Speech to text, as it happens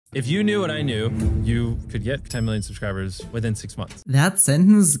If you knew what I knew, you could get 10 million subscribers within 6 months. That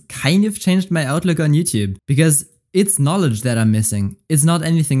sentence kind of changed my outlook on YouTube, because it's knowledge that I'm missing. It's not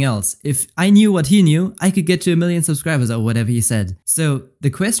anything else. If I knew what he knew, I could get to 1 million subscribers or whatever he said. So the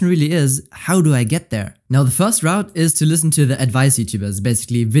question really is, how do I get there? Now the first route is to listen to the advice YouTubers,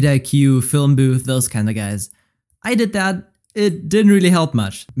 basically vidIQ, Film Booth, those kind of guys. I did that. It didn't really help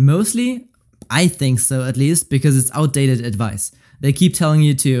much. Mostly, I think so at least, because it's outdated advice. They keep telling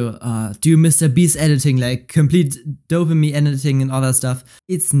you to do Mr. Beast editing, like complete dopamine editing and all that stuff.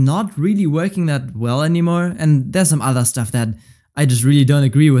 It's not really working that well anymore, and there's some other stuff that I just really don't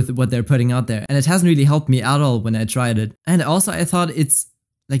agree with what they're putting out there. And it hasn't really helped me at all when I tried it. And also I thought it's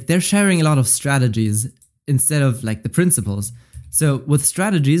like they're sharing a lot of strategies instead of like the principles. So with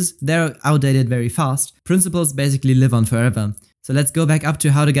strategies, they're outdated very fast. Principles basically live on forever. So let's go back up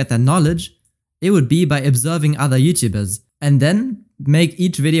to how to get that knowledge. It would be by observing other YouTubers, and then make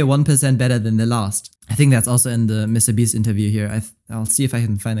each video 1% better than the last. I think that's also in the Mr. Beast interview here. I'll see if I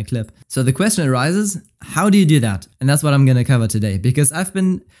can find a clip. So the question arises, how do you do that? And that's what I'm gonna cover today, because I've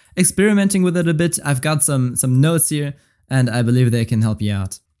been experimenting with it a bit. I've got some notes here, and I believe they can help you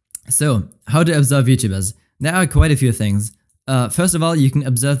out. So, how to observe YouTubers? There are quite a few things. First of all, you can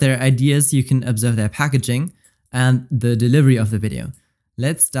observe their ideas, you can observe their packaging, and the delivery of the video.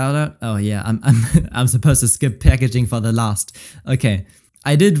 Let's start out. Oh yeah, I'm supposed to skip packaging for the last. Okay,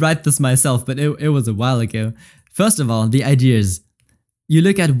 I did write this myself, but it was a while ago. First of all, the ideas. You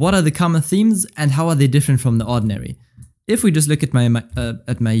look at what are the common themes and how are they different from the ordinary. If we just look at my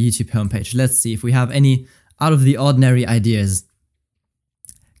YouTube homepage, let's see if we have any out of the ordinary ideas.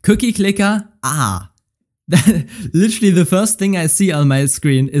 Cookie clicker, literally the first thing I see on my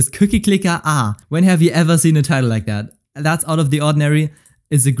screen is cookie clicker, When have you ever seen a title like that? That's out of the ordinary.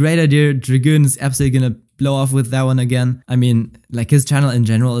 It's a great idea. Dragoon is absolutely gonna blow off with that one again. I mean, like his channel in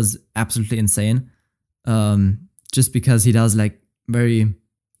general is absolutely insane. Just because he does like very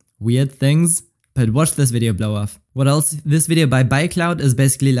weird things. But watch this video blow off. What else? This video by BuyCloud is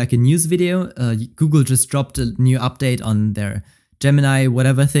basically like a news video. Google just dropped a new update on their Gemini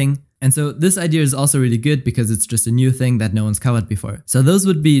whatever thing. And so this idea is also really good because it's just a new thing that no one's covered before. So those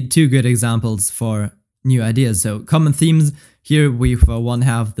would be two good examples for new ideas. So common themes, here we for one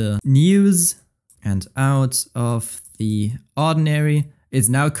have the news, and out of the ordinary is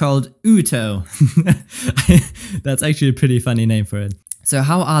now called Uto. That's actually a pretty funny name for it. So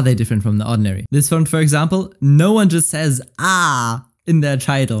how are they different from the ordinary? This one, for example, no one just says in their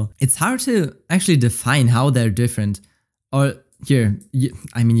title. It's hard to actually define how they're different. Or here,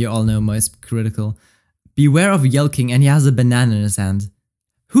 I mean, you all know Moist Critical. Beware of yelking, and he has a banana in his hand.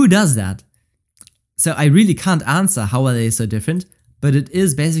 Who does that? So I really can't answer how are they so different, but it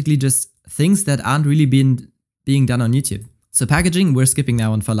is basically just things that aren't really being done on YouTube. So packaging, we're skipping that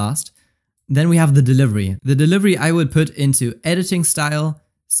one for last. Then we have the delivery. The delivery I would put into editing style,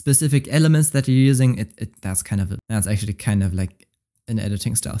 specific elements that you're using. That's actually kind of like an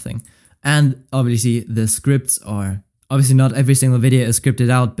editing style thing. And obviously the scripts are, obviously not every single video is scripted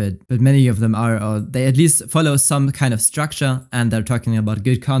out, but many of them are, or they at least follow some kind of structure, and they're talking about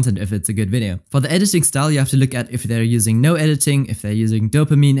good content if it's a good video. For the editing style, you have to look at if they're using no editing, if they're using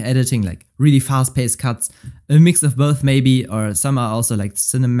dopamine editing, like really fast-paced cuts, a mix of both maybe, or some are also like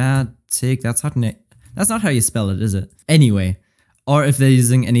cinematic. That's not how you spell it, is it? Anyway, or if they're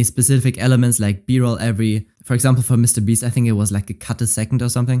using any specific elements like B-roll every, for example, for Mr. Beast, I think it was like a cut a second or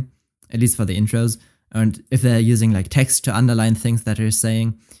something, at least for the intros. And if they're using like text to underline things that they're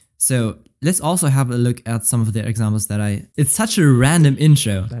saying. So let's also have a look at some of the examples that it's such a random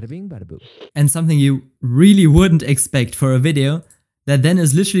intro. Bada bing, bada boo. And something you really wouldn't expect for a video that then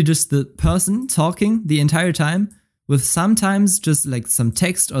is literally just the person talking the entire time with sometimes just like some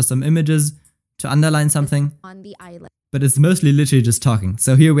text or some images to underline something. On the island. But it's mostly literally just talking.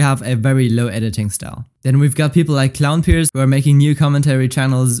 So here we have a very low editing style. Then we've got people like ClownPeers who are making new commentary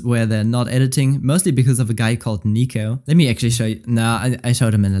channels where they're not editing, mostly because of a guy called Nico. Let me actually show you. No, I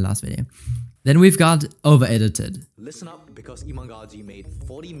showed him in the last video. Then we've got over-edited. Listen up, because Imangaji made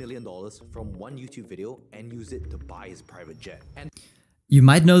 $40 million from one YouTube video and used it to buy his private jet. And you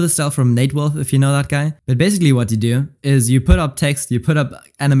might know the style from Nate Wolf if you know that guy. But basically what you do is you put up text, you put up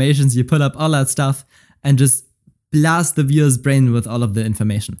animations, you put up all that stuff, and just blast the viewer's brain with all of the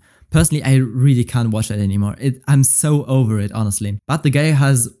information. Personally, I really can't watch that anymore. I'm so over it, honestly. But the guy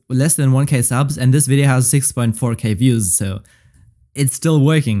has less than 1k subs, and this video has 6.4k views, so it's still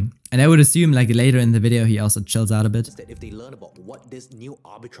working. And I would assume like later in the video he also chills out a bit. if they learn about what this new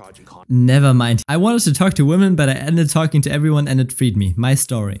arbitrage economy. Never mind. I wanted to talk to women, but I ended talking to everyone and it freed me. My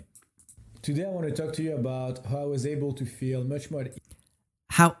story. Today I want to talk to you about how I was able to feel much more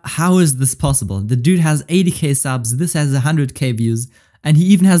How is this possible? The dude has 80k subs, this has 100k views, and he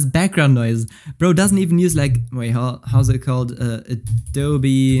even has background noise. Bro doesn't even use like, wait, how's it called?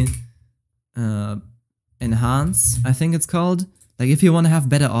 Adobe Enhance, I think it's called. Like if you want to have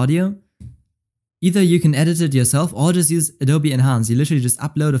better audio, either you can edit it yourself or just use Adobe Enhance. You literally just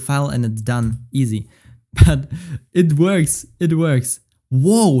upload a file and it's done, easy. But it works, it works.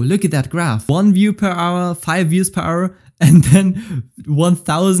 Whoa, look at that graph. 1 view per hour, 5 views per hour, and then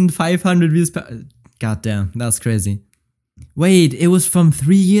 1,500 views per hour. God damn, that's crazy. Wait, it was from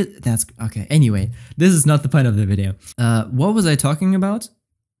 3 years? That's okay. Anyway, this is not the point of the video. What was I talking about?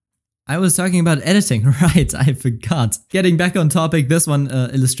 I was talking about editing, right? I forgot. Getting back on topic, this one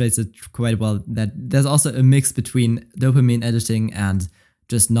illustrates it quite well, that there's also a mix between dopamine editing and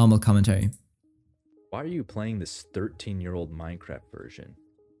just normal commentary. Why are you playing this 13-year-old Minecraft version?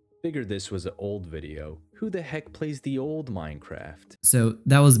 Figured this was an old video. Who the heck plays the old Minecraft? So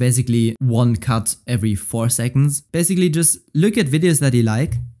that was basically one cut every 4 seconds. Basically just look at videos that you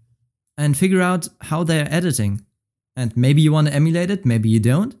like and figure out how they're editing. And maybe you want to emulate it, maybe you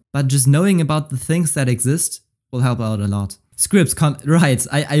don't. But just knowing about the things that exist will help out a lot. Scripts right,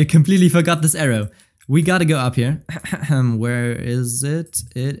 I completely forgot this arrow. We gotta go up here. Where is it?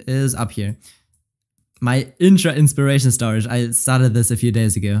 It is up here. My intro inspiration storage, I started this a few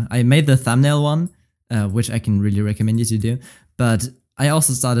days ago. I made the thumbnail one, which I can really recommend you to do. But I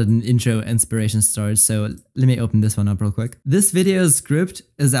also started an intro inspiration storage, so let me open this one up real quick. This video's script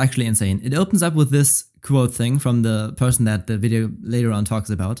is actually insane. It opens up with this quote thing from the person that the video later on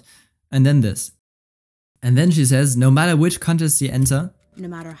talks about, and then this. And then she says, no matter which contest you enter, no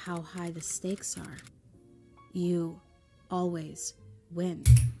matter how high the stakes are, you always win.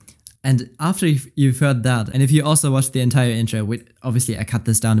 And after you've heard that, and if you also watched the entire intro, which obviously I cut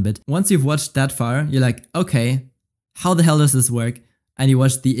this down a bit, once you've watched that far, you're like, okay, how the hell does this work? And you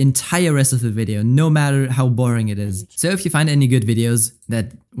watch the entire rest of the video, no matter how boring it is. So if you find any good videos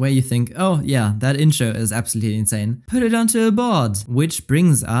where you think, oh yeah, that intro is absolutely insane, put it onto a board. Which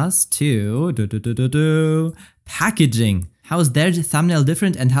brings us to packaging. How is their thumbnail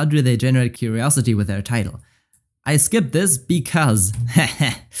different and how do they generate curiosity with their title? I skipped this because,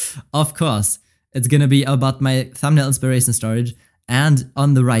 of course, it's gonna be about my thumbnail inspiration storage, and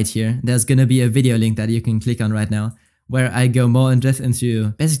on the right here, there's gonna be a video link that you can click on right now, where I go more in depth into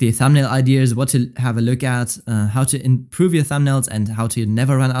basically thumbnail ideas, what to have a look at, how to improve your thumbnails, and how to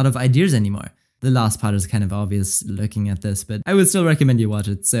never run out of ideas anymore. The last part is kind of obvious looking at this, but I would still recommend you watch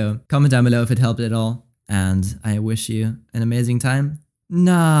it, so comment down below if it helped at all, and I wish you an amazing time.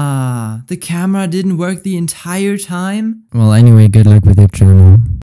 Nah, the camera didn't work the entire time? Well, anyway, good luck with your channel.